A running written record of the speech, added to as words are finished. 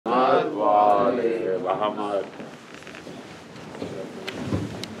Muhammad.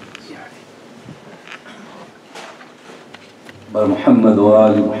 By Muhammad wa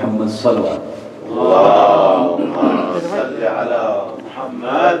Ali Muhammad salawat. Allahumma salli ala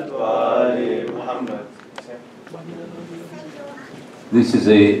Muhammad wa ali Muhammad. This is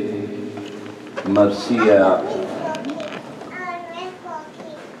a Marsiya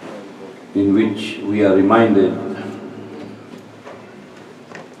in which we are reminded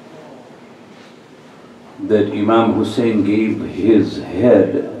that Imam Hussein gave his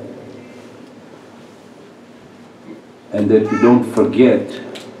head, and that we don't forget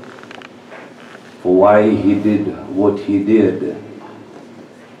for why he did what he did.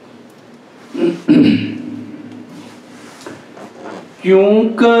 کیوں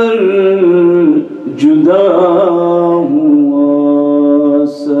کر جدا ہوا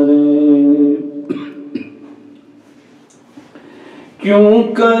سرے، کیوں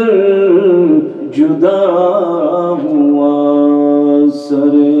کر جدا ہوا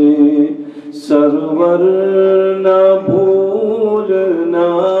سرے، سرور نہ بھولنا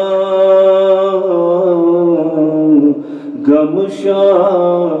غم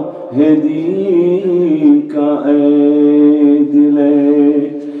شاہدی کا اے دل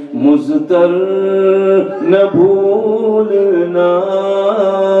مضطر نہ بھولنا،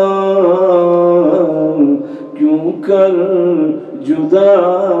 کیوں کر جدا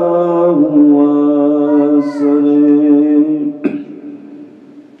ہوا سرے،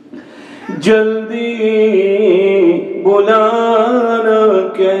 جلدی بلانا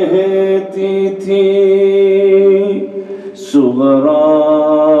کہتی تھی صغرا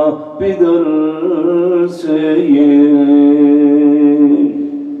پدر سے یہ،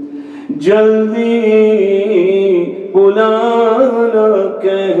 جلدی بلانا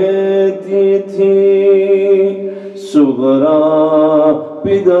کہتی تھی صغرا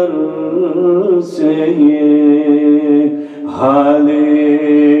پدر سے یہ، حال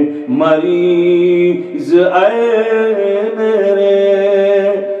مریض اے میرے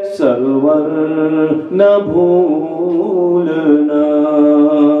سرور نہ بھولنا،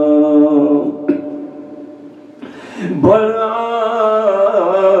 بھر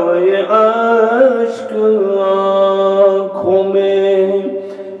آئے اشک آنکھوں میں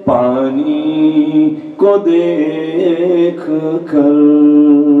پانی کو دیکھ کر،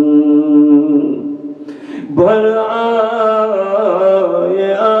 بھر آئے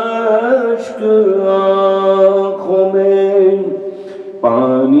اشک آنکھوں میں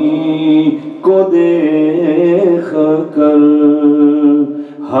پانی کو دیکھ کر،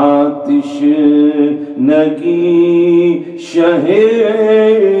 آتش نگی شہ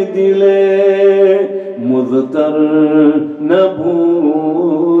دل مضطر نہ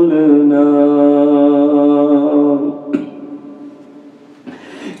بھولنا،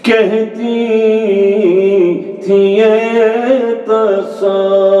 کہتی تھی یہ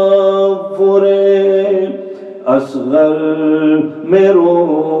تصور اصغر میں رو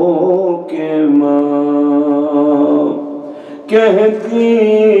کے ماں، کہتی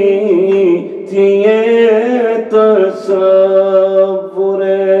تھی یہ تصور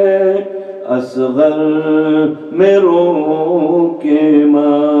اصغر میں رو کے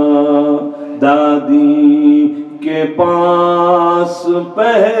ماں، دادی کے پاس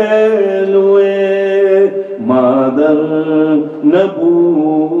پہلوئے مادر نہ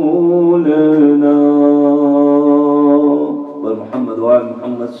بھولنا، پر محمد وآل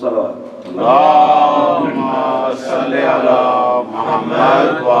محمد صلوات. اللہم صلی علی محمد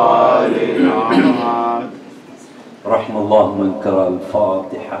وآل محمد. رحم اللہ من قرأ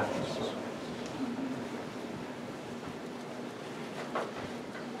الفاتحہ.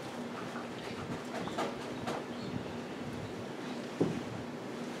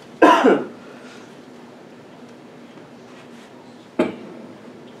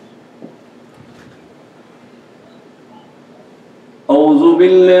 أعوذ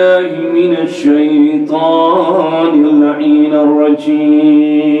بالله من الشيطان اللعين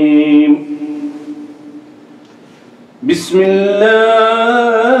الرجيم. بسم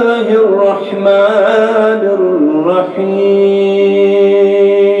الله الرحمن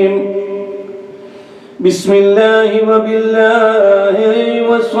الرحيم. بسم الله وبالله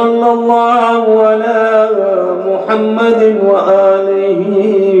وصلى الله على محمد وآله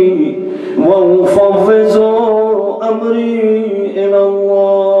وأفوض أمري إلى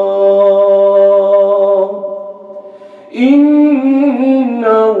الله، إن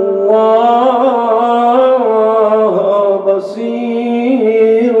الله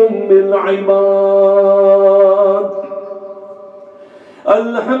بصير بالعباد.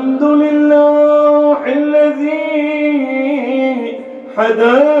 الحمد لله الذي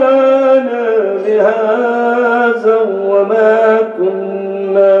هدانا لهذا وما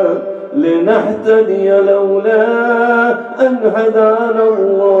كنا لنهتدي لولا أن هدانا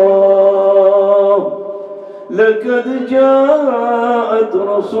الله لقد جاءت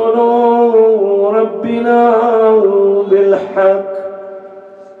رسل ربنا بالحق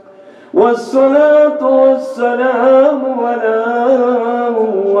والصلاة والسلام على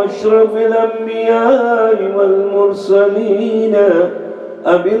أشرف الأنبياء والمرسلين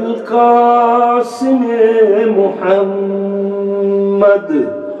أبي القاسم محمد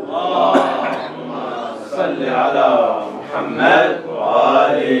اللهم صل على محمد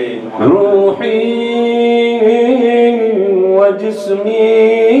وآل محمد. روحي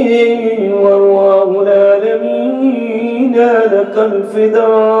وجسمي ورواه العالمين لك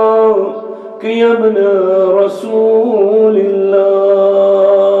الفداء يا ابن رسول الله.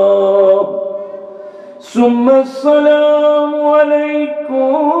 ثم السلام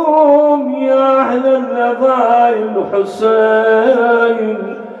عليكم يا أهل الأباء الحسين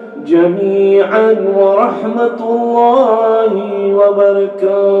جميعا ورحمة الله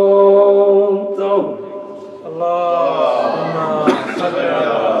وبركاته. اللهم صل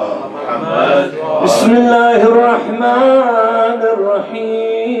على محمد. بسم الله الرحمن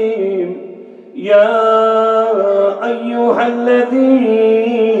الرحيم. يا أيها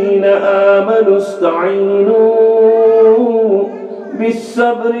الذين آمنوا استعينوا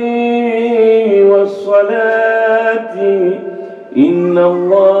بالصبر والصلاة إن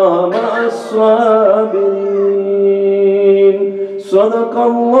الله مع الصابرين. صدق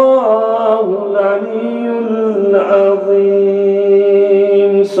الله العلي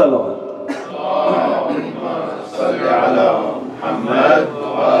العظيم. صلوات. اللهم صل على محمد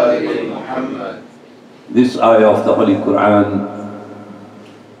وآل محمد. This ayah of the Holy Quran,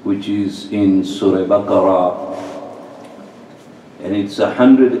 which is in Surah Baqarah, and it's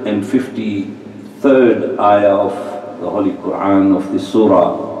 153rd ayah of the Holy Quran of the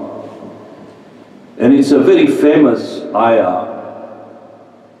surah, and it's a very famous ayah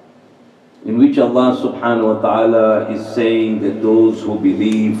in which Allah subhanahu wa ta'ala is saying that those who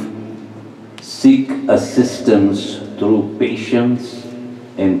believe seek assistance through patience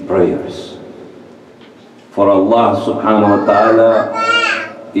and prayers. For Allah subhanahu wa ta'ala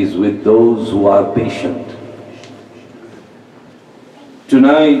is with those who are patient.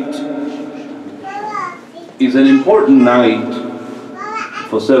 Tonight is an important night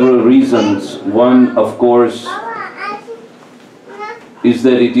for several reasons. One, of course, is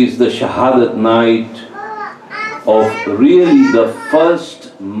that it is the Shahadat night of really the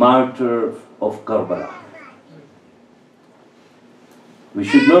first martyr of Karbala. We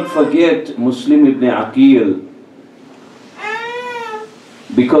should not forget Musim ibn Aqeel,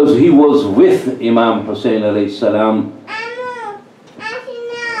 because he was with Imam Hussein alayhi salam,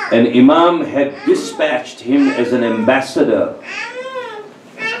 and Imam had dispatched him as an ambassador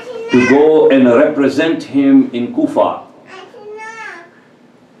to go and represent him in Kufa.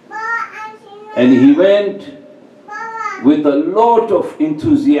 And he went with a lot of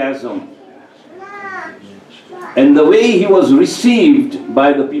enthusiasm. And the way he was received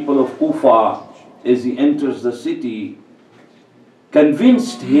by the people of Kufa as he enters the city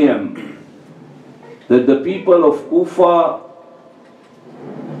convinced him that the people of Kufa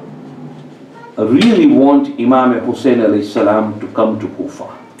really want Imam Hussein alayhi salam to come to Kufa.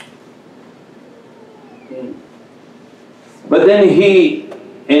 But then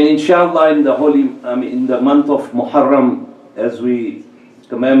and inshallah in the month of Muharram, as we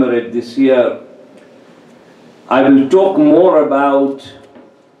commemorate this year, I will talk more about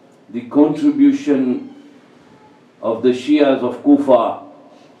the contribution of the Shias of Kufa,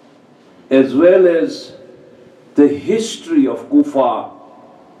 as well as the history of Kufa,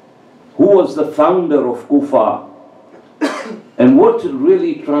 who was the founder of Kufa, and what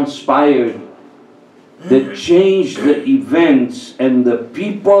really transpired that changed the events and the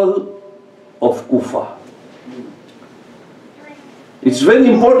people of Kufa. It's very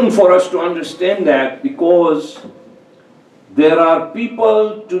important for us to understand that, because there are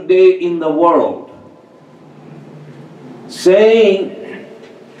people today in the world saying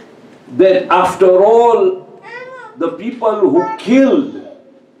that after all, the people who killed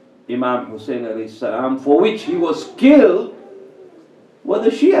Imam Hussein alayhi salam, for which he was killed, were the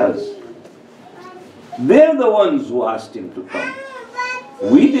Shias. They're the ones who asked him to come.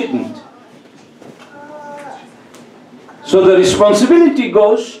 We didn't. So the responsibility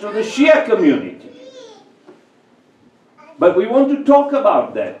goes to the Shia community. But we want to talk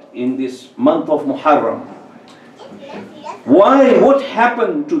about that in this month of Muharram. Why? What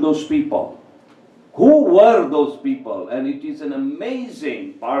happened to those people? Who were those people? And it is an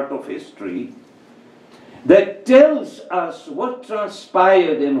amazing part of history that tells us what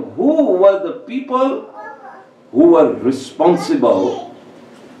transpired and who were the people who were responsible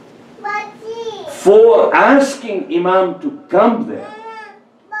for asking Imam to come there.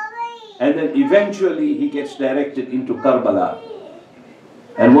 And then eventually he gets directed into Karbala.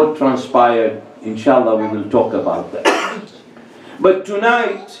 And what transpired, inshallah, we will talk about that. But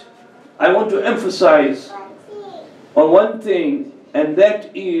tonight, I want to emphasize on one thing, and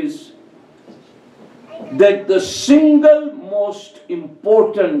that is that the single most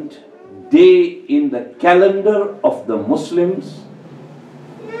important day in the calendar of the Muslims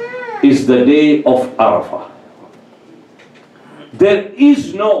is the day of Arafah. There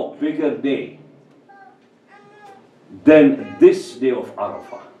is no bigger day than this day of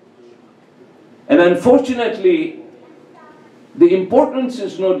Arafah. And unfortunately, the importance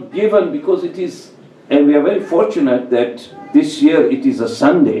is not given because it is, and we are very fortunate that this year it is a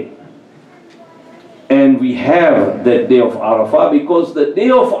Sunday. And we have that day of Arafah because the day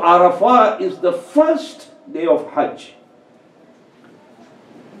of Arafah is the first day of Hajj.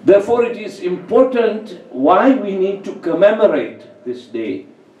 Therefore, it is important why we need to commemorate this day,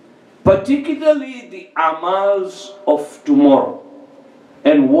 particularly the amals of tomorrow,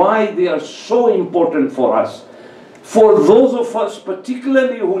 and why they are so important for us. For those of us,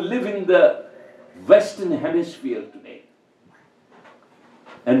 particularly who live in the Western Hemisphere today,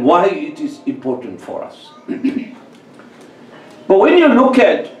 and why it is important for us. But when you look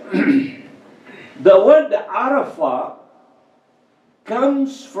at the word Arafah,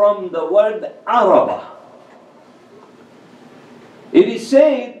 comes from the word Araba. It is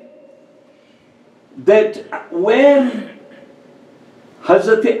said that when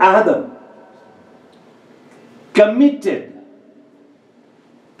Hazrat Adam committed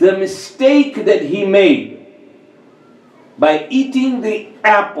the mistake that he made by eating the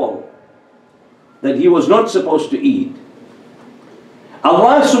apple that he was not supposed to eat,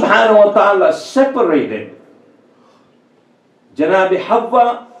 Allah subhanahu wa ta'ala separated Janabi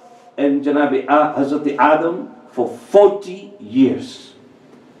Hawwa and Janabi Hazrat Adam for 40 years.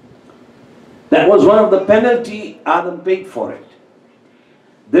 That was one of the penalty Adam paid for it.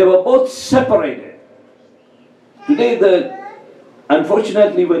 They were both separated. Today,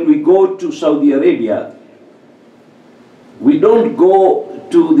 unfortunately, when we go to Saudi Arabia, we don't go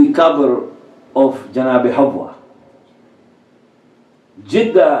to the cover of Janabi Hawwa.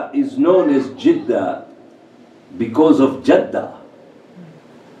 Jeddah is known as Jeddah because of Jeddah,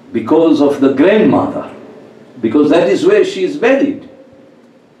 because of the grandmother, because that is where she is buried.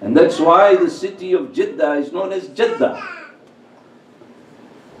 And that's why the city of Jeddah is known as Jeddah.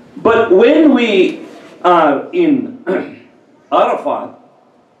 But when we are in Arafat,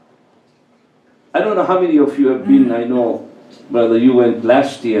 I don't know how many of you have been. I know, brother, you went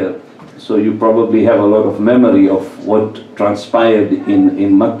last year, so you probably have a lot of memory of what transpired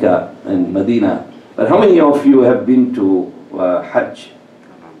in Mecca and Medina. But how many of you have been to Hajj?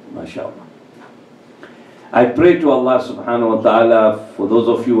 MashaAllah. I pray to Allah subhanahu wa ta'ala for those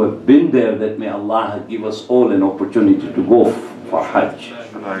of you who have been there, that may Allah give us all an opportunity to go for Hajj.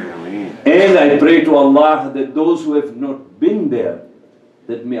 And I pray to Allah that those who have not been there,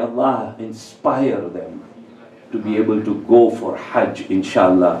 that may Allah inspire them to be able to go for Hajj,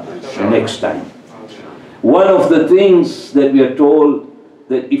 inshallah, next time. One of the things that we are told,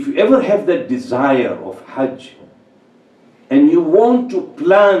 that if you ever have that desire of Hajj, and you want to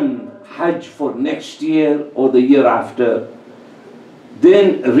plan Hajj for next year or the year after,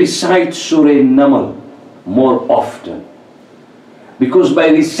 then recite Surah Naml more often. Because by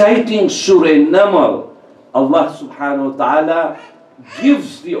reciting Surah Naml, Allah subhanahu wa ta'ala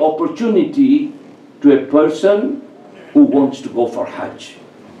gives the opportunity to a person who wants to go for Hajj.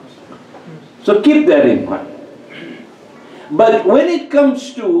 So keep that in mind. But when it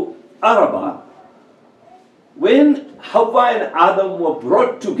comes to Arafah, when Hawwa and Adam were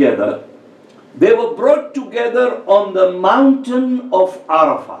brought together, they were brought together on the mountain of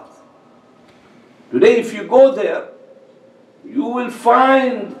Arafat. Today, if you go there, you will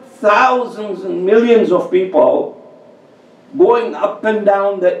find thousands and millions of people going up and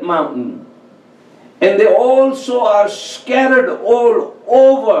down that mountain. And they also are scattered all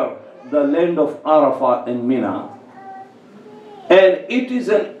over the land of Arafat and Mina. And it is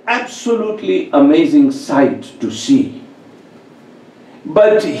an absolutely amazing sight to see.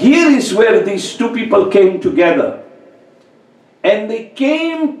 But here is where these two people came together. And they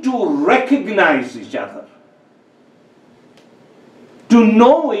came to recognize each other. To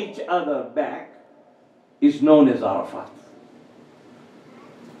know each other back is known as Arafat.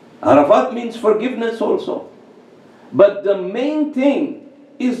 Arafat means forgiveness also. But the main thing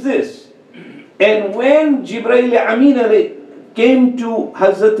is this. And when Jibreel Amin came to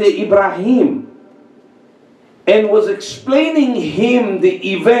Hazrat Ibrahim and was explaining him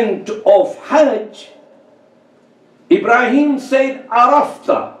the event of Hajj, Ibrahim said,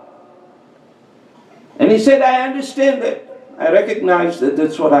 Arafta. And he said, I understand that. I recognize that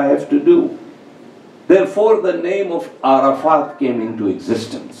that's what I have to do. Therefore, the name of Arafat came into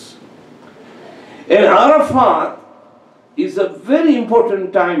existence. And Arafat is a very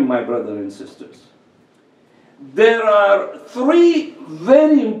important time, my brothers and sisters. There are 3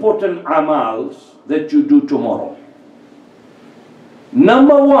 very important amals that you do tomorrow.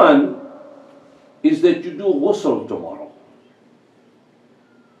 Number 1 is that you do ghusl tomorrow.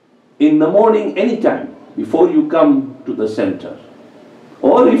 In the morning, anytime, before you come to the center.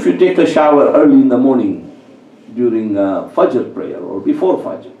 Or if you take a shower early in the morning during Fajr prayer or before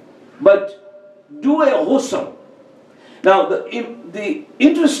Fajr. But do a ghusl. Now the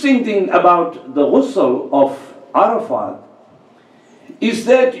interesting thing about the ghusl of Arafat is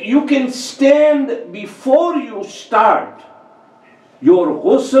that you can stand before you start your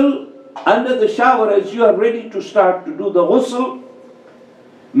ghusl under the shower as you are ready to start to do the ghusl.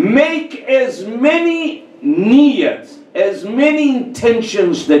 Make as many niyats, as many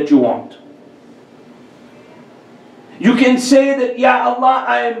intentions that you want. You can say that, Ya Allah,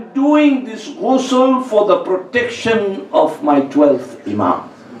 I am doing this ghusl for the protection of my 12th Imam.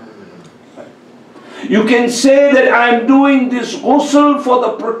 You can say that I am doing this ghusl for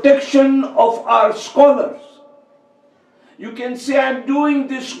the protection of our scholars. You can say I am doing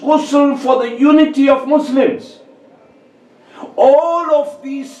this ghusl for the unity of Muslims. All of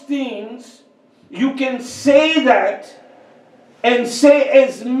these things, you can say that and say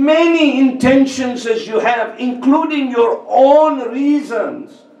as many intentions as you have, including your own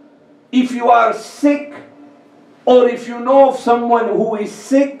reasons. If you are sick, or if you know of someone who is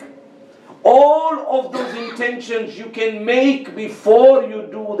sick, all of those intentions you can make before you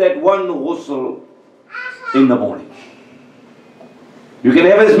do that one ghusl in the morning. You can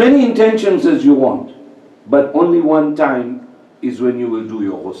have as many intentions as you want, but only one time is when you will do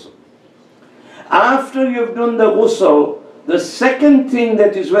your ghusl. After you've done the ghusl, the second thing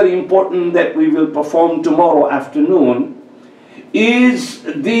that is very important that we will perform tomorrow afternoon is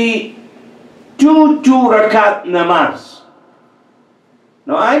the 2 rakat namaz.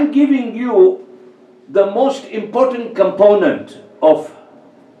 Now I'm giving you the most important component of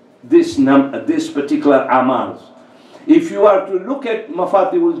this particular amals. If you are to look at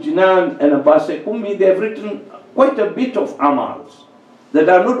Mafatihul Jinan and Abbas Kummi, they have written quite a bit of amals that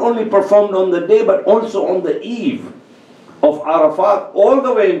are not only performed on the day but also on the eve of Arafat all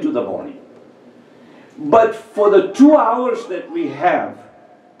the way into the morning. But for the 2 hours that we have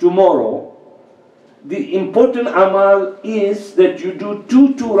tomorrow, the important amal is that you do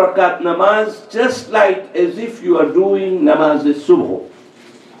 2 rakat namaz just like as if you are doing namaz al-subh.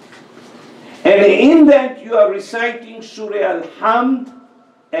 And in that you are reciting Surah Al-Hamd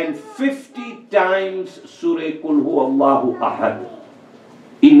and 50 times Surah Qul Huwallahu Ahad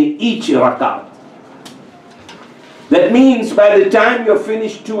in each rakat. That means by the time you have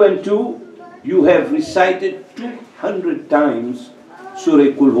finished 2 and 2, you have recited 200 times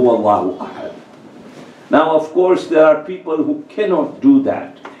Surah Qul Huwallahu Ahad. Now of course there are people who cannot do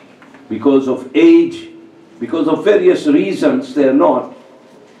that because of age, because of various reasons they are not.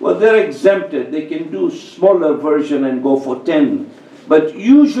 Well, they're exempted. They can do smaller version and go for 10. But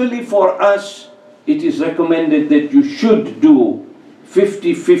usually for us, it is recommended that you should do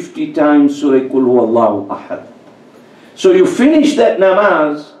 50 times Surah Qul Huwallahu Ahad. So you finish that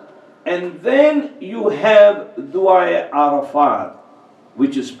namaz, and then you have Dua Arafat,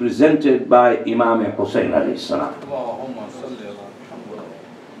 which is presented by Imam Hussein alayhi salam,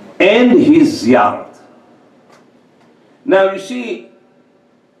 and his ziyarat. Now you see,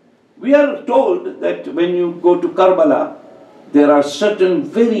 we are told that when you go to Karbala, there are certain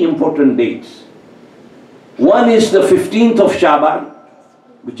very important dates. One is the 15th of Shaban,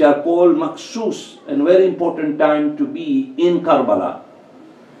 which are called Maksus, and very important time to be in Karbala.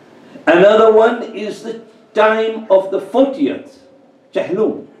 Another one is the time of the 40th,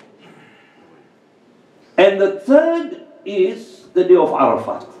 Chahlum. And the third is the day of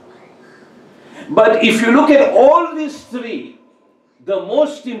Arafat. But if you look at all these 3, the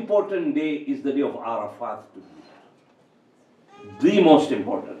most important day is the day of Arafat to be. The most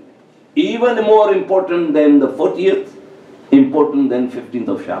important. Even more important than the 40th, important than 15th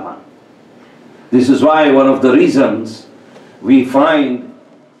of Shaban. This is why one of the reasons we find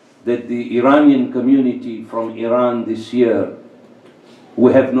that the Iranian community from Iran this year who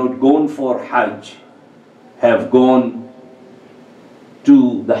have not gone for Hajj have gone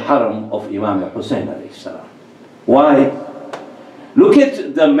to the haram of Imam Hussein alayhi salam. Why? Look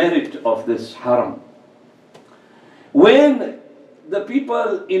at the merit of this haram. When the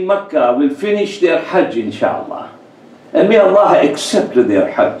people in Mecca will finish their Hajj, inshallah, and may Allah accept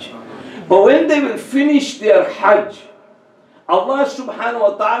their Hajj. But when they will finish their Hajj, Allah subhanahu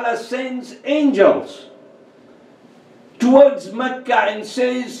wa ta'ala sends angels towards Mecca and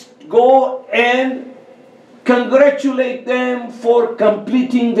says, go and congratulate them for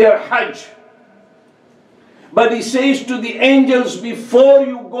completing their Hajj. But he says to the angels, before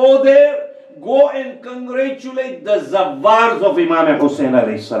you go there, go and congratulate the Zawars of Imam Hussein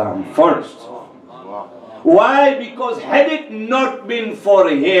alayhi salam first. Why? Because had it not been for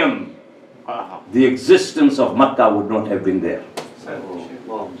him, the existence of Makkah would not have been there.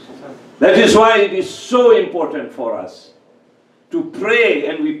 That is why it is so important for us to pray,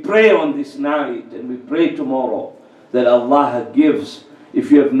 and we pray on this night and we pray tomorrow that Allah gives. If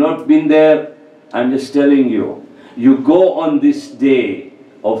you have not been there, I'm just telling you, you go on this day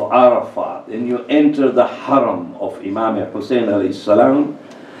of Arafat and you enter the haram of Imam Hussein alayhi salam.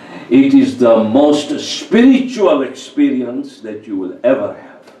 It is the most spiritual experience that you will ever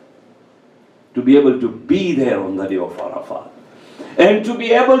have. To be able to be there on the day of Arafat. And to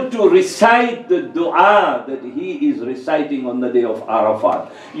be able to recite the dua that he is reciting on the day of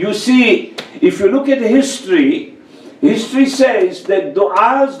Arafat. You see, if you look at history, history says that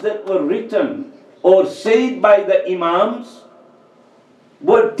duas that were written or said by the imams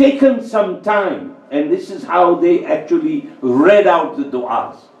were taken some time. And this is how they actually read out the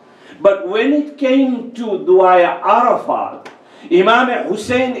duas. But when it came to Dua Arafat, Imam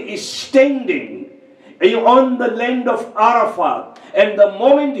Hussein is standing on the land of Arafat. And the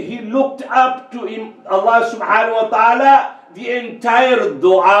moment he looked up to Allah subhanahu wa ta'ala, the entire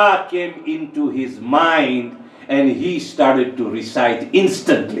dua came into his mind and he started to recite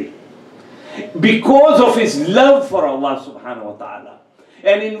instantly. Because of his love for Allah subhanahu wa ta'ala.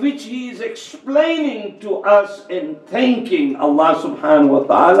 And in which he is explaining to us and thanking Allah subhanahu wa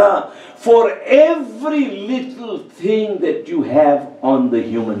ta'ala for every little thing that you have on the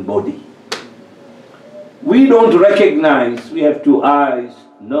human body. We don't recognize, we have 2 eyes,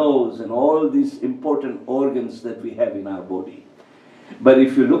 nose, and all these important organs that we have in our body. But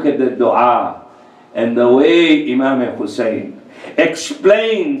if you look at the dua and the way Imam Hussein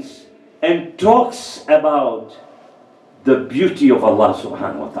explains and talks about the beauty of Allah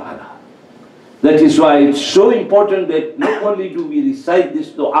subhanahu wa ta'ala. That is why it's so important that not only do we recite this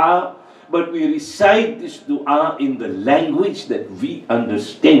dua, but we recite this dua in the language that we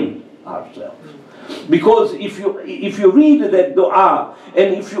understand ourselves. Because if you read that dua,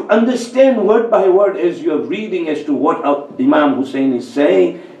 and if you understand word by word as you are reading as to what Imam Hussein is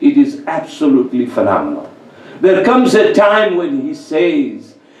saying, it is absolutely phenomenal. There comes a time when he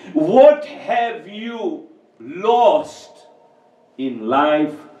says, what have you lost in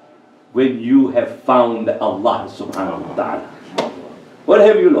life when you have found Allah subhanahu wa ta'ala? What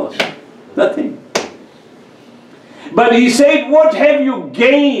have you lost? Nothing. But he said, what have you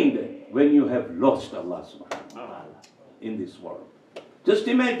gained when you have lost Allah subhanahu wa ta'ala in this world? Just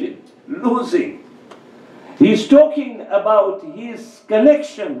imagine losing. He's talking about his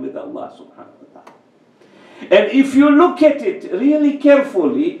connection with Allah subhanahu wa ta'ala. And if you look at it really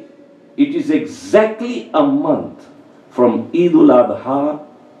carefully, it is exactly a month from Eid al-Adha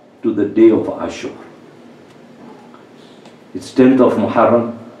to the day of Ashur. It's 10th of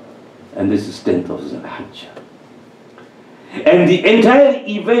Muharram and this is 10th of Zulhijjah. And the entire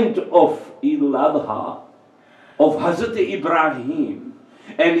event of Eid al-Adha, of Hazrat Ibrahim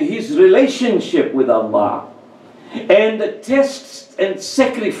and his relationship with Allah and the tests and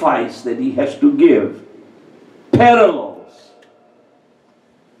sacrifice that he has to give, parallels.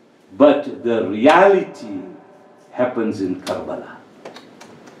 But the reality happens in Karbala.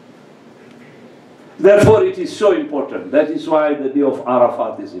 Therefore it is so important. That is why the day of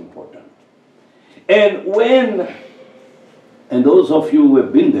Arafat is important. And those of you who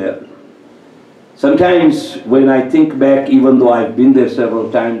have been there, sometimes when I think back, even though I've been there several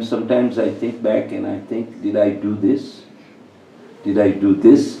times, sometimes I think back and I think, did I do this? Did I do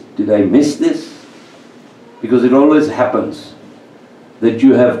this? Did I miss this? Because it always happens that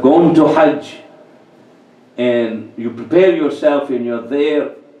you have gone to Hajj and you prepare yourself and you're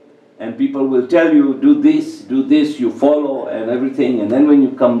there and people will tell you, do this, you follow and everything. And then when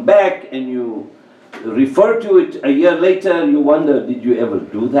you come back and you refer to it a year later, you wonder, did you ever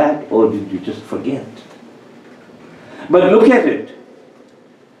do that or did you just forget? But look at it.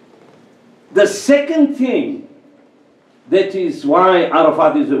 The second thing that is why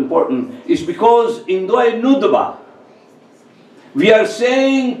Arafat is important is because in Dua Nudba, We are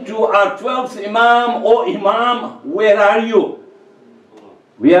saying to our 12th Imam, "Oh Imam, where are you?"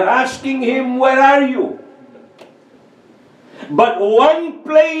 We are asking him, "Where are you?" But one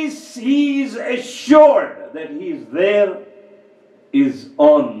place he is assured that he is there is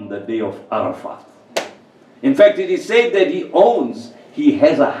on the day of Arafat. In fact, it is said that he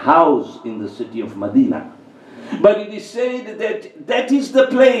has a house in the city of Medina. But it is said that that is the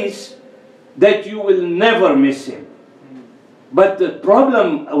place that you will never miss him. But the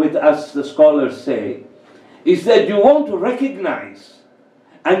problem with us, the scholars say, is that you won't recognize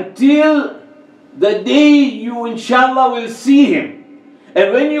until the day you inshallah will see him.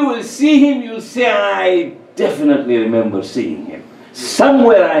 And when you will see him, you'll say, "I definitely remember seeing him.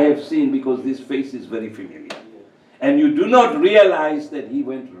 Somewhere I have seen, because this face is very familiar." And you do not realize that he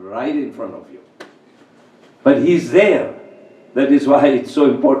went right in front of you. But he's there. That is why it's so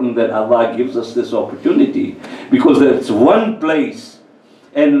important that Allah gives us this opportunity, because it's one place.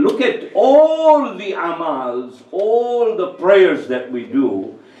 And look at all the amals, all the prayers that we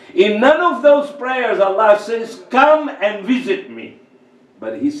do. In none of those prayers Allah says, "Come and visit me."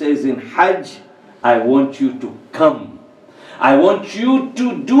 But He says in Hajj, "I want you to come. I want you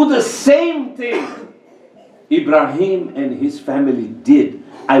to do the same thing Ibrahim and his family did.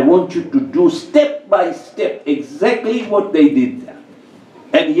 I want you to do step by step exactly what they did there."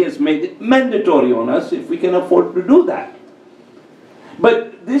 And He has made it mandatory on us if we can afford to do that.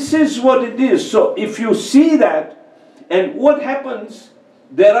 But this is what it is. So if you see that, and what happens,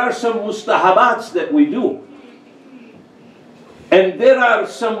 there are some mustahabats that we do. And there are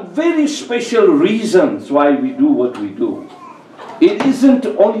some very special reasons why we do what we do. It isn't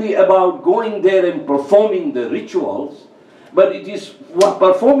only about going there and performing the rituals, but it is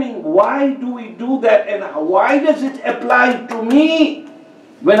performing, why do we do that, and why does it apply to me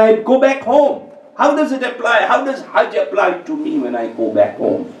when I go back home? How does it apply? How does Hajj apply to me when I go back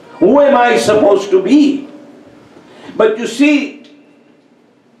home? Who am I supposed to be? But you see,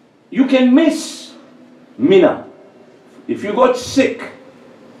 you can miss Mina. If you got sick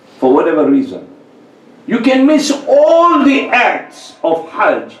for whatever reason, you can miss all the acts of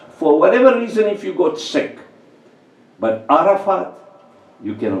Hajj for whatever reason if you got sick. But Arafat,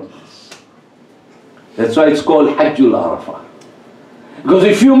 you cannot miss. That's why it's called Hajjul Arafat. Because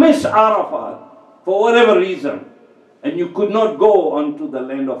if you miss Arafat for whatever reason, and you could not go onto the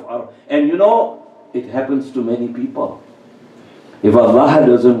land of Arafat, and you know, it happens to many people. If Allah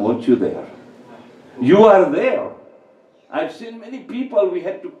doesn't want you there, you are there. I've seen many people, we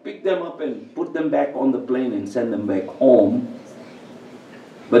had to pick them up and put them back on the plane and send them back home.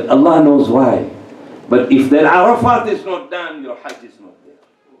 But Allah knows why. But if that Arafat is not done, your Hajj is not there.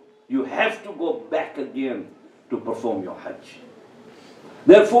 You have to go back again to perform your Hajj.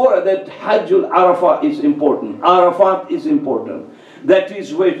 Therefore, that Hajjul Arafat is important. Arafat is important. That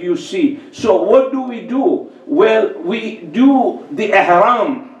is where you see. So what do we do? Well, we do the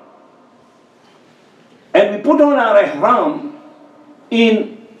ihram. And we put on our ihram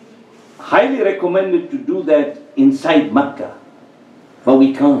highly recommended to do that inside Mecca. But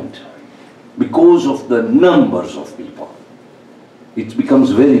we can't, because of the numbers of people. It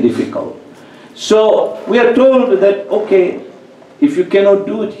becomes very difficult. So we are told that, okay, if you cannot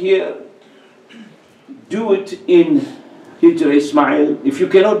do it here, do it in Hijr Ismail. If you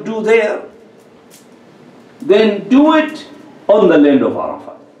cannot do there, then do it on the land of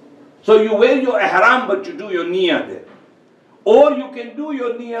Arafat. So you wear your ihram, but you do your niyyah there. Or you can do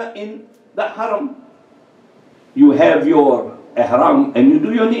your niyyah in the haram. You have your ihram and you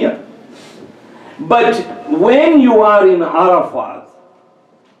do your niyyah. But when you are in Arafat,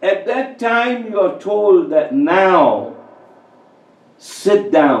 at that time you are told that now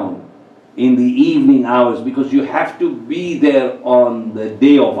sit down in the evening hours, because you have to be there on the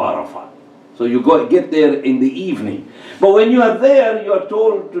day of Arafat. So you get there in the evening. But when you are there, you are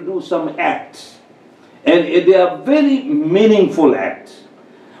told to do some acts. And they are very meaningful acts.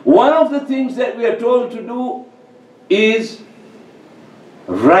 One of the things that we are told to do is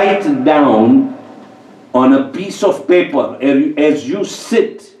write down on a piece of paper, as you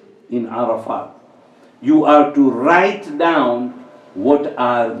sit in Arafat, you are to write down what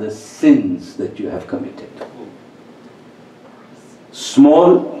are the sins that you have committed.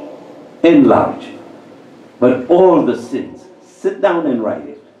 Small and large, but all the sins. Sit down and write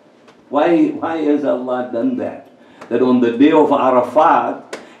it. Why has Allah done that? That on the day of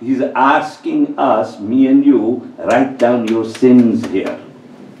Arafat, He's asking us, me and you, write down your sins here.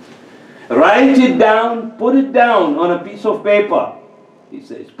 Write it down, put it down on a piece of paper. He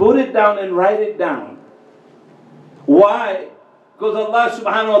says, put it down and write it down. Why? Because Allah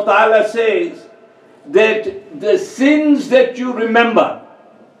subhanahu wa ta'ala says that the sins that you remember,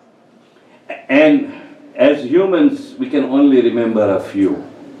 and as humans we can only remember a few.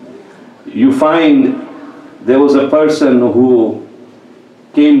 You find there was a person who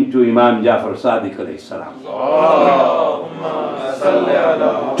came to Imam Jafar Sadiq alayhi salam.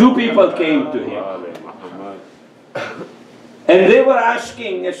 Two people came to him. And they were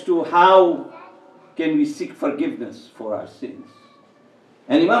asking as to how can we seek forgiveness for our sins.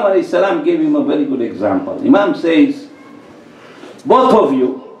 And Imam alayhi salam gave him a very good example. Imam says, both of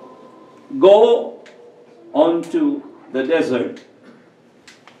you go onto the desert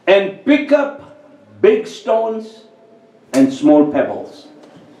and pick up big stones and small pebbles.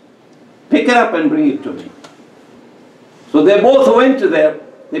 Pick it up and bring it to me. So they both went to there,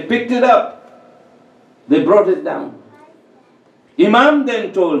 they picked it up, they brought it down. Imam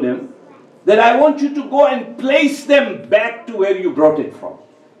then told him that I want you to go and place them back to where you brought it from.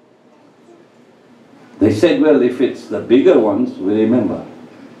 They said, well, if it's the bigger ones, we remember.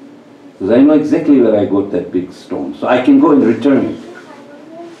 Because I know exactly where I got that big stone, so I can go and return it.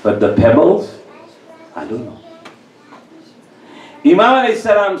 But the pebbles, I don't know. Imam alayhi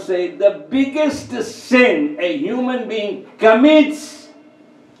salam said, the biggest sin a human being commits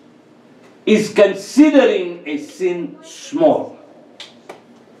is considering a sin small.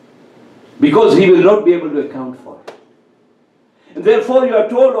 Because he will not be able to account for it. And therefore you are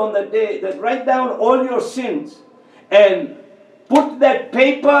told on that day that write down all your sins and put that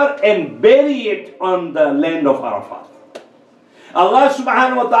paper and bury it on the land of Arafat. Allah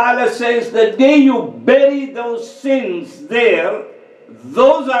subhanahu wa ta'ala says the day you bury those sins there,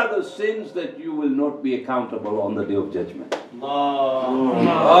 those are the sins that you will not be accountable on the day of judgment.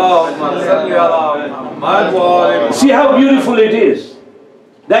 See how beautiful it is.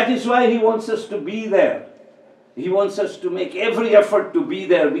 That is why He wants us to be there. He wants us to make every effort to be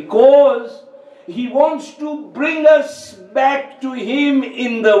there, because He wants to bring us back to Him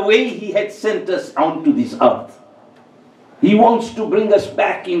in the way He had sent us onto this earth. He wants to bring us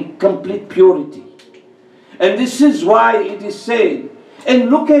back in complete purity. And this is why it is said,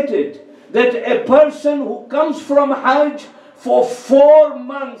 and look at it, that a person who comes from Hajj for 4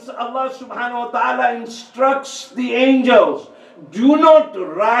 months, Allah subhanahu wa ta'ala instructs the angels, do not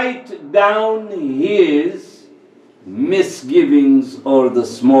write down his misgivings or the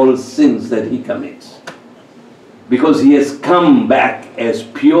small sins that he commits. Because he has come back as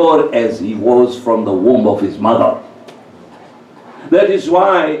pure as he was from the womb of his mother. That is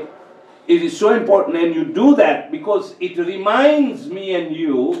why it is so important, and you do that because it reminds me and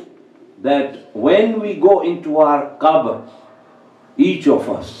you that when we go into our qabr, each of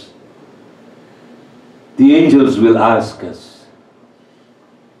us, the angels will ask us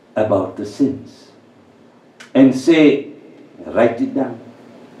about the sins and say, write it down.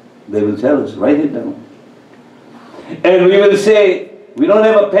 They will tell us, write it down. And we will say, we don't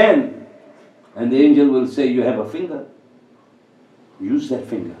have a pen. And the angel will say, you have a finger. Use that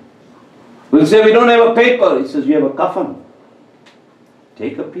finger. We'll say, we don't have a paper. He says, you have a coffin.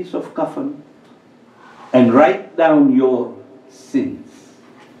 Take a piece of coffin and write down your sins.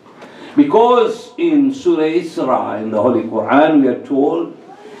 Because in Surah Isra, in the Holy Quran, we are told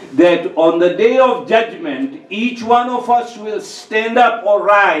that on the day of judgment, each one of us will stand up or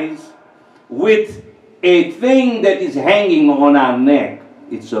rise with a thing that is hanging on our neck.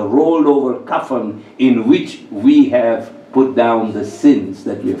 It's a rolled over coffin in which we have put down the sins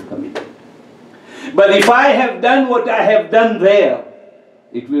that we have committed. But if I have done what I have done there,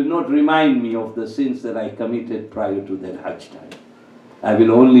 it will not remind me of the sins that I committed prior to that Hajj time. I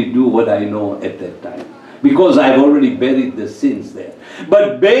will only do what I know at that time, because I have already buried the sins there.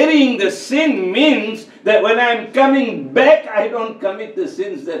 But burying the sin means that when I am coming back, I don't commit the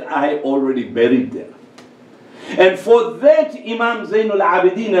sins that I already buried there. And for that, Imam Zainul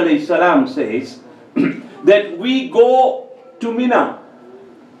Abidin alayhi salam says that we go to Mina,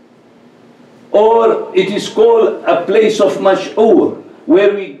 or it is called a place of Mash'ur,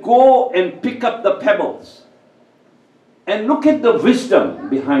 where we go and pick up the pebbles. And look at the wisdom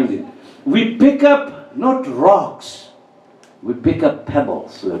behind it. We pick up not rocks, we pick up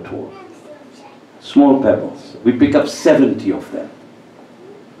pebbles, we are told. Small pebbles. We pick up 70 of them.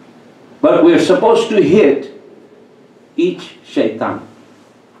 But we are supposed to hit each shaitan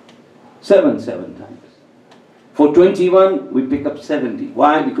 7 times. For 21, we pick up 70.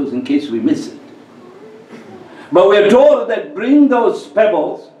 Why? Because in case we miss it. But we're told that bring those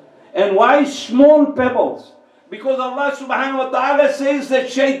pebbles. And why small pebbles? Because Allah subhanahu wa ta'ala says that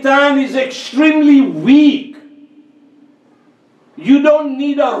shaitan is extremely weak. You don't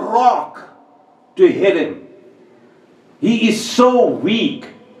need a rock to hit him. He is so weak.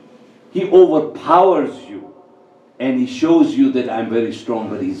 he overpowers you and he shows you that I'm very strong,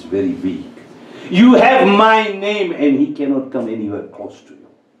 but he's very weak. You have my name and he cannot come anywhere close to you.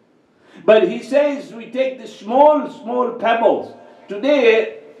 But he says we take the small pebbles.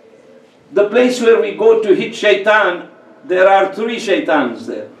 Today, the place where we go to hit shaitan, there are 3 shaitans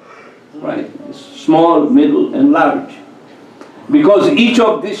there, right? Small, middle, and large. Because each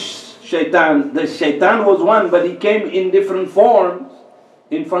of these shaitan, the shaitan was one, but he came in different forms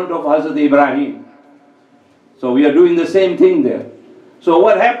in front of Hazrat Ibrahim. So we are doing the same thing there. So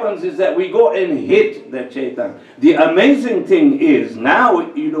what happens is that we go and hit that shaitan. The amazing thing is,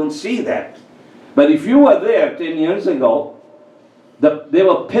 now you don't see that. But if you were there 10 years ago, there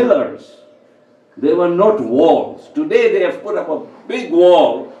were pillars. They were not walls. Today they have put up a big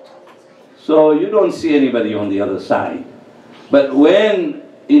wall, so you don't see anybody on the other side. But when,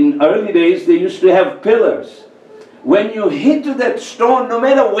 in early days, they used to have pillars. When you hit that stone, no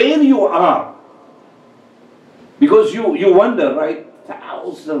matter where you are, because you wonder, right?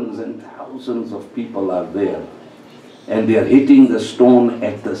 Thousands and thousands of people are there. And they are hitting the stone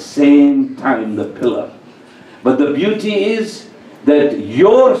at the same time, the pillar. But the beauty is that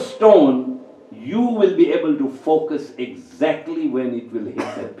your stone, you will be able to focus exactly when it will hit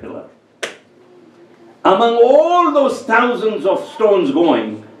that pillar. Among all those thousands of stones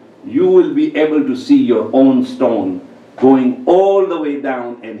going, you will be able to see your own stone going all the way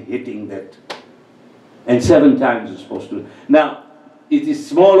down and hitting that. And 7 times you're supposed to. Now, it is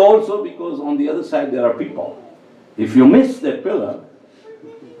small also because on the other side there are people. If you miss that pillar,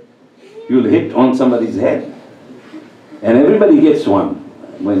 you'll hit on somebody's head. And everybody gets one.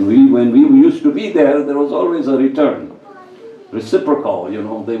 When we used to be there, there was always a return. Reciprocal, you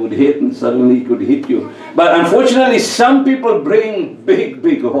know, they would hit and suddenly it could hit you. But unfortunately, some people bring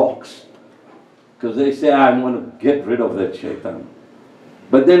big rocks. Because they say, I want to get rid of that shaitan.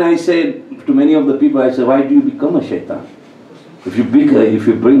 But then I said to many of the people, I said, why do you become a shaitan? If you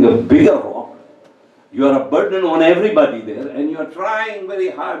bring a bigger rock, you are a burden on everybody there, and you are trying very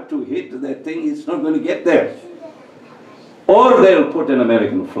hard to hit that thing, it's not going to get there. Or they'll put an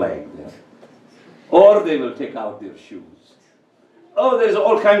American flag there. Or they will take out their shoes. Oh, there's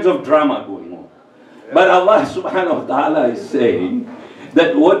all kinds of drama going on. But Allah subhanahu wa ta'ala is saying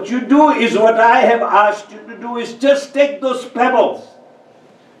that what you do is what I have asked you to do, is just take those pebbles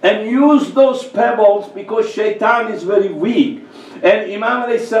and use those pebbles, because shaitan is very weak. And Imam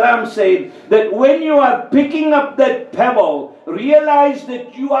alayhi salam said that when you are picking up that pebble, realize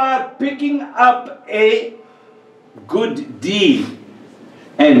that you are picking up a good deed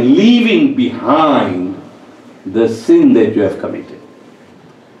and leaving behind the sin that you have committed.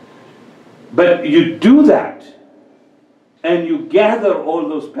 But you do that and you gather all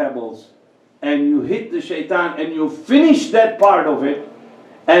those pebbles and you hit the shaitan and you finish that part of it,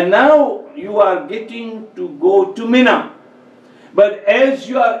 and now you are getting to go to Mina. But as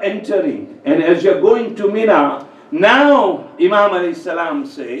you are entering and as you are going to Mina, now Imam alayhi salam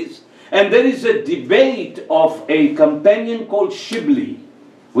says, and there is a debate of a companion called Shibli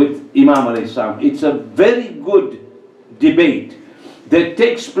with Imam alayhi salam. It's a very good debate that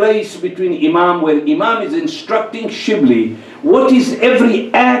takes place between Imam, where Imam is instructing Shibli what is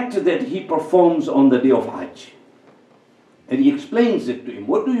every act that he performs on the day of Hajj. And he explains it to him.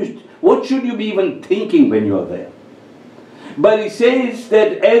 What should you be even thinking when you are there? But he says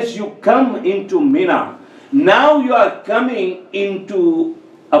that as you come into Mina, now you are coming into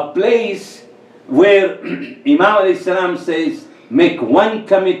a place where Imam alayhi salam says, make one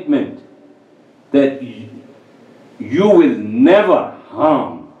commitment that you will never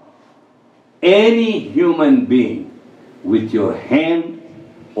harm any human being with your hand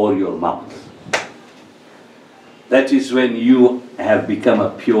or your mouth. That is when you have become a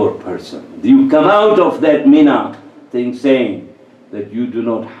pure person. You come out of that Mina thing saying that you do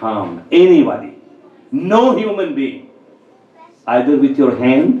not harm anybody, no human being, either with your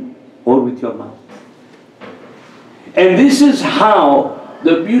hand or with your mouth. And this is how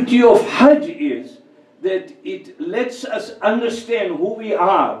the beauty of Hajj is, that it lets us understand who we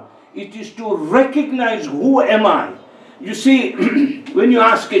are. It is to recognize, who am I? You see, when you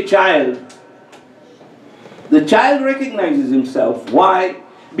ask a child, the child recognizes himself. Why?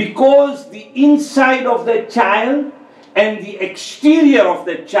 Because the inside of the child and the exterior of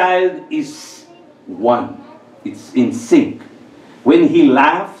the child is one. It's in sync. When he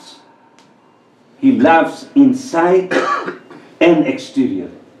laughs inside and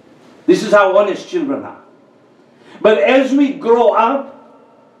exterior. This is how honest children are. But as we grow up,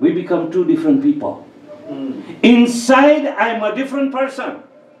 we become 2 different people. Inside, I'm a different person.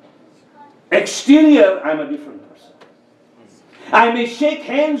 Exterior, I'm a different person. I may shake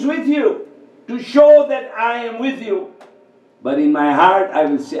hands with you to show that I am with you. But in my heart, I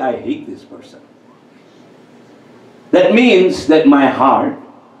will say, I hate this person. That means that my heart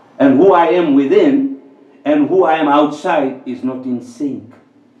and who I am within and who I am outside is not in sync.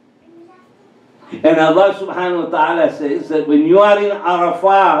 And Allah subhanahu wa ta'ala says that when you are in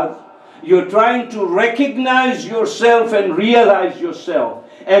Arafat, you're trying to recognize yourself and realize yourself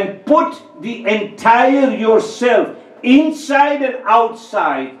and put the entire yourself inside and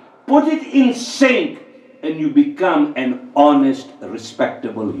outside, put it in sync, and you become an honest,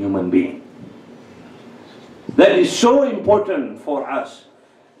 respectable human being. That is so important for us.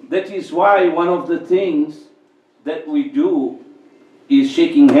 That is why one of the things that we do is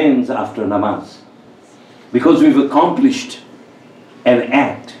shaking hands after namaz. Because we've accomplished an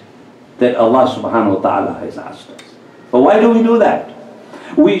act that Allah subhanahu wa ta'ala has asked us. But why do we do that?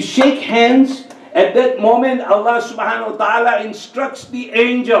 We shake hands. At that moment, Allah subhanahu wa ta'ala instructs the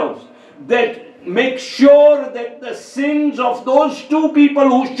angels that make sure that the sins of those two people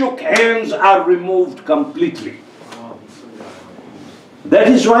who shook hands are removed completely. That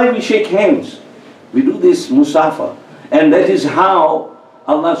is why we shake hands. We do this musafa. And that is how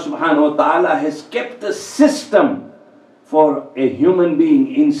Allah subhanahu wa ta'ala has kept the system for a human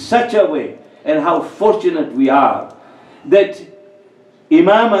being in such a way. And how fortunate we are that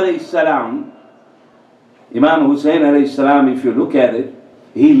Imam alayhi salam, Imam Hussein alayhi salam, if you look at it,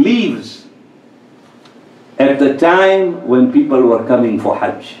 he leaves at the time when people were coming for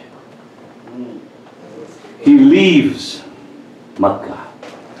Hajj. He leaves Makkah.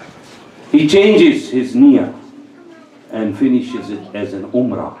 He changes his niyyah and finishes it as an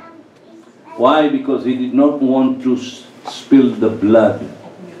umrah. Why? Because he did not want to spill the blood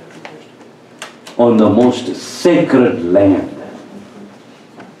on the most sacred land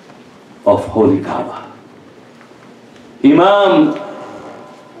of Holy Kaaba. Imam,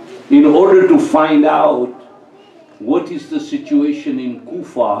 in order to find out what is the situation in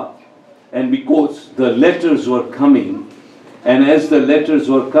Kufa, and because the letters were coming, and as the letters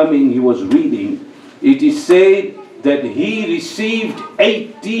were coming, he was reading, it is said that he received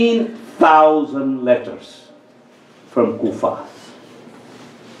 18,000 letters from Kufa.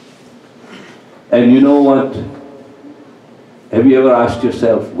 And you know what? Have you ever asked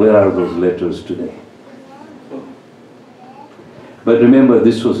yourself, where are those letters today? But remember,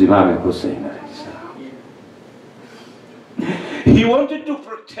 this was Imam Hussein. He wanted to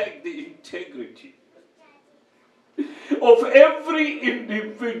protect the integrity of every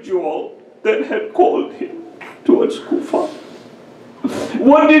individual that had called him towards Kufa.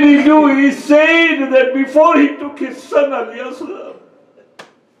 What did he do? He said that before he took his son al-Yasr,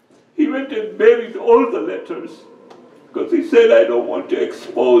 he went and buried all the letters, because he said, I don't want to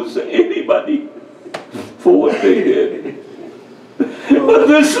expose anybody for what they did. But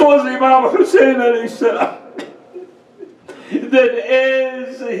this was Imam Hussein alayhi salam, that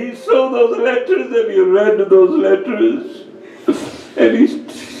as he saw those letters and he read those letters, and he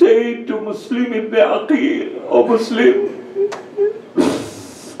said to Muslim ibn Aqeel, "O Muslim,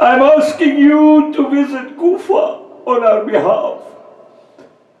 I'm asking you to visit Kufa on our behalf.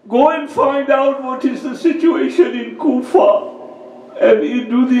 Go and find out what is the situation in Kufa. And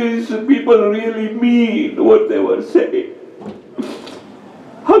do these people really mean what they were saying?"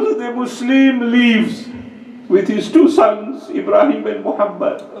 Hazrat Muslim leaves with his two sons, Ibrahim and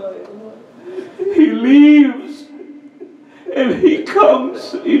Muhammad. He leaves and he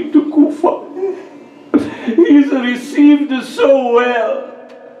comes into Kufa. He is received so well,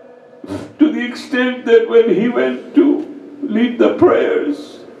 to the extent that when he went to lead the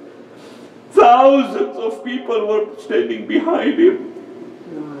prayers, thousands of people were standing behind him.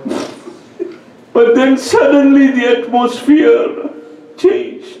 But then suddenly the atmosphere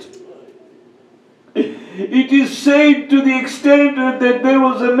changed. It is said to the extent that there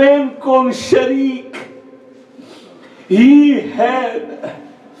was a man called Sheikh. He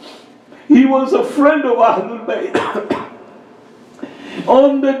was a friend of Ahlul Bayt.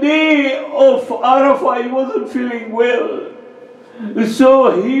 On the day of Arafah, he wasn't feeling well.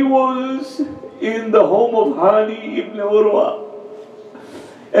 So he was in the home of Hani ibn Urwa.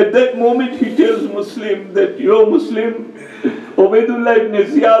 At that moment he tells Muslim that, "Yo Muslim, Ubaidullah ibn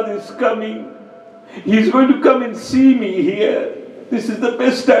Ziyad is coming. He's going to come and see me here. This is the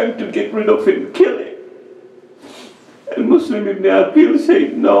best time to get rid of him, kill him." And Muslim ibn Aqeel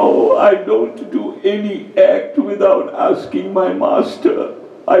said, "No, I don't do any act without asking my master.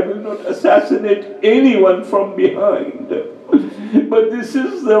 I will not assassinate anyone from behind." But this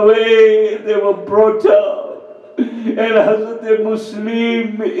is the way they were brought up. And Hazrat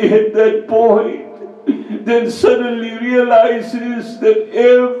Muslim at that point then suddenly realizes that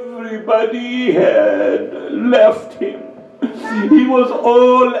everybody had left him. He was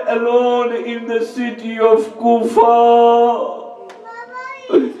all alone in the city of Kufa.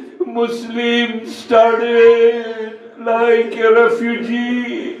 Muslims started like a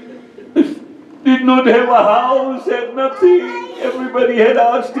refugee. Did not have a house, had nothing. Everybody had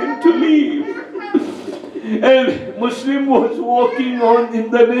asked him to leave. And Muslim was walking on in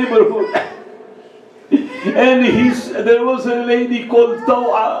the neighborhood. And there was a lady called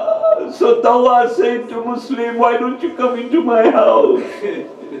Tawa. So Tawa said to Muslim, why don't you come into my house?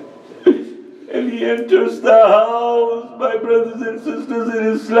 And he enters the house. My brothers and sisters in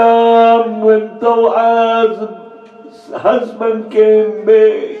Islam, when Tawa's husband came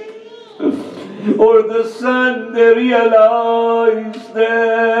back, or the son, they realized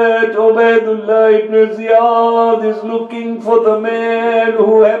that Ubaidullah ibn Ziyad is looking for the man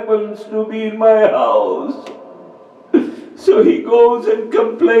who happens to be in my house. So he goes and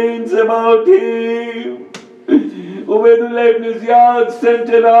complains about him. Ubaidullah ibn Ziyad sent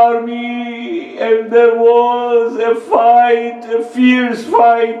an army, and there was a fight, a fierce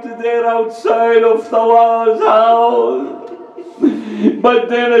fight there outside of Tawa's house. But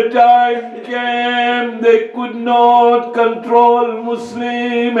then a time came, they could not control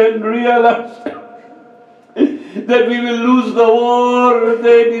Muslim and realized that we will lose the war.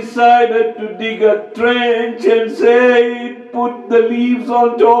 They decided to dig a trench and say, put the leaves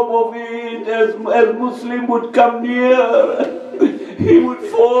on top of it. As Muslim would come near, he would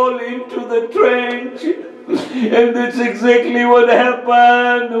fall into the trench. And that's exactly what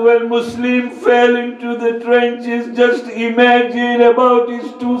happened when Muslim fell into the trenches. Just imagine about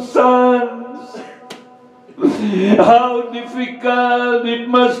his two sons. How difficult it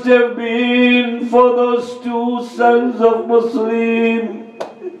must have been for those two sons of Muslim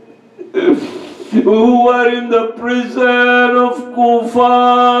who were in the prison of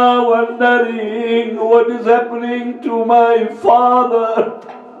Kufa, wondering what is happening to my father.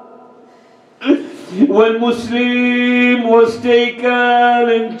 When Muslim was taken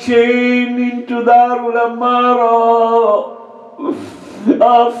and chained into Darul Ammara,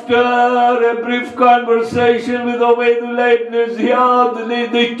 after a brief conversation with Ubaidullah ibn Ziyad,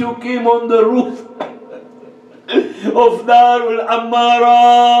 they took him on the roof of Darul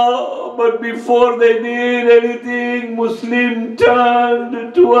Ammara. But before they did anything, Muslim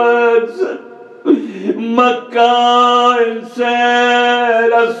turned towards Makkah and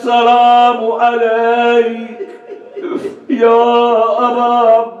said, Assalamu alayk, Ya Aba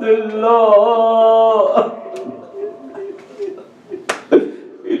Abdullah.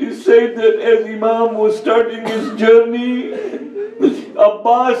 It is said that as Imam was starting his journey,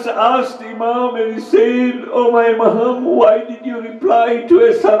 Abbas asked Imam and he said, oh my Imam, why did you reply to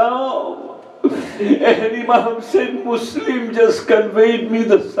a salam? And Imam said, Muslim just conveyed me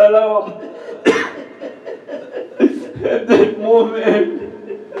the salam. At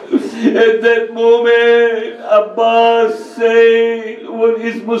that moment, Abbas said, when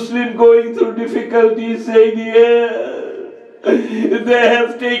is Muslim going through difficulty? He said, yes. They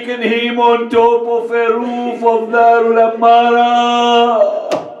have taken him on top of a roof of Darul Ammara.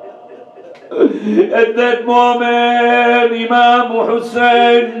 At that moment, Imam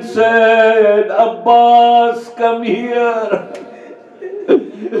Hussein said, Abbas, come here.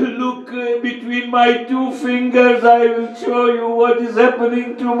 Look between my two fingers, I will show you what is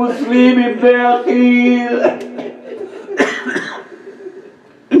happening to Muslim ibn Aqeel.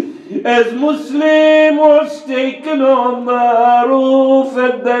 As Muslim was taken on the roof,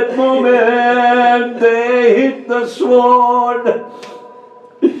 at that moment they hit the sword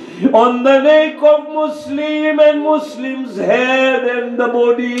on the neck of Muslim, and Muslim's head and the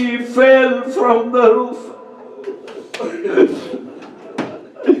body fell from the roof.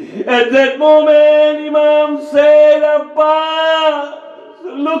 At that moment, Imam said, Abbas,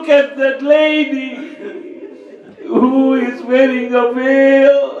 look at that lady who is wearing a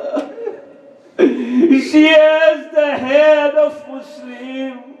veil. She has the head of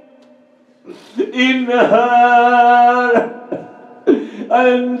Muslim in her.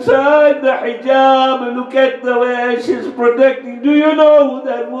 Inside the hijab, look at the way she's protecting. Do you know who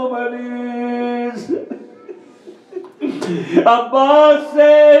that woman is? Abbas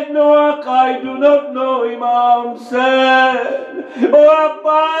said, no, I do not know. Imam said, oh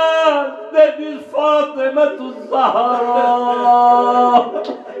Abbas, that is Fatima Zahra.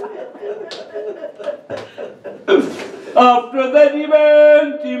 After that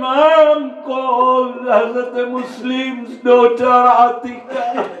event, Imam called Hazrat Muslim's daughter Atika,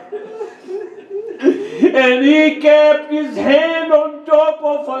 and he kept his hand on top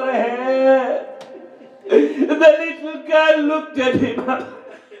of her head The little girl looked at him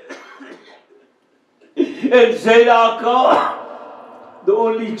and said, Aqeel, the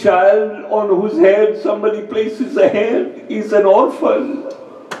only child on whose head somebody places a hand is an orphan.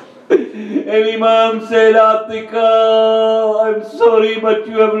 And Imam said, Atika, I'm sorry, but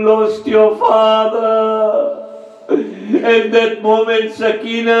you have lost your father. And that moment,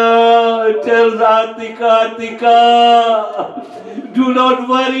 Sakina tells Atika, Atika, do not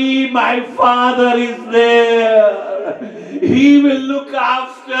worry, my father is there. He will look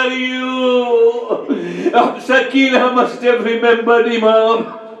after you. Sakina must have remembered Imam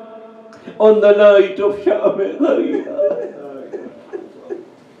on the night of Shab-e-Gharib.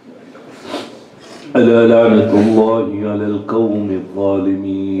 ألا لعنة الله على القوم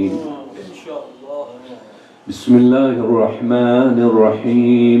الظالمين. بسم الله الرحمن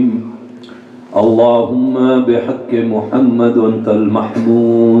الرحيم. اللهم بحق محمد وانت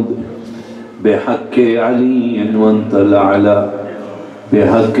المحمود، بحق علي وانت الأعلى،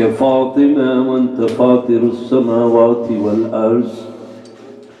 بحق فاطمة وانت فاطر السماوات والأرض،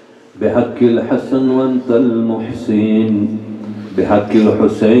 بحق الحسن وانت المحسن، بحق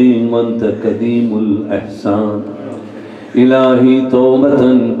الحسين وانت كريم الإحسان. إلهي توبة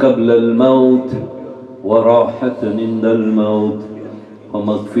قبل الموت وراحة عند الموت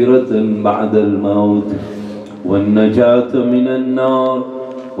ومغفرة بعد الموت والنجاة من النار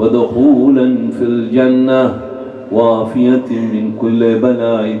ودخولا في الجنة وعافية من كل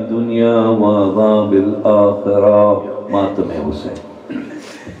بلاء الدنيا وعذاب الآخرة. ماتم حسين.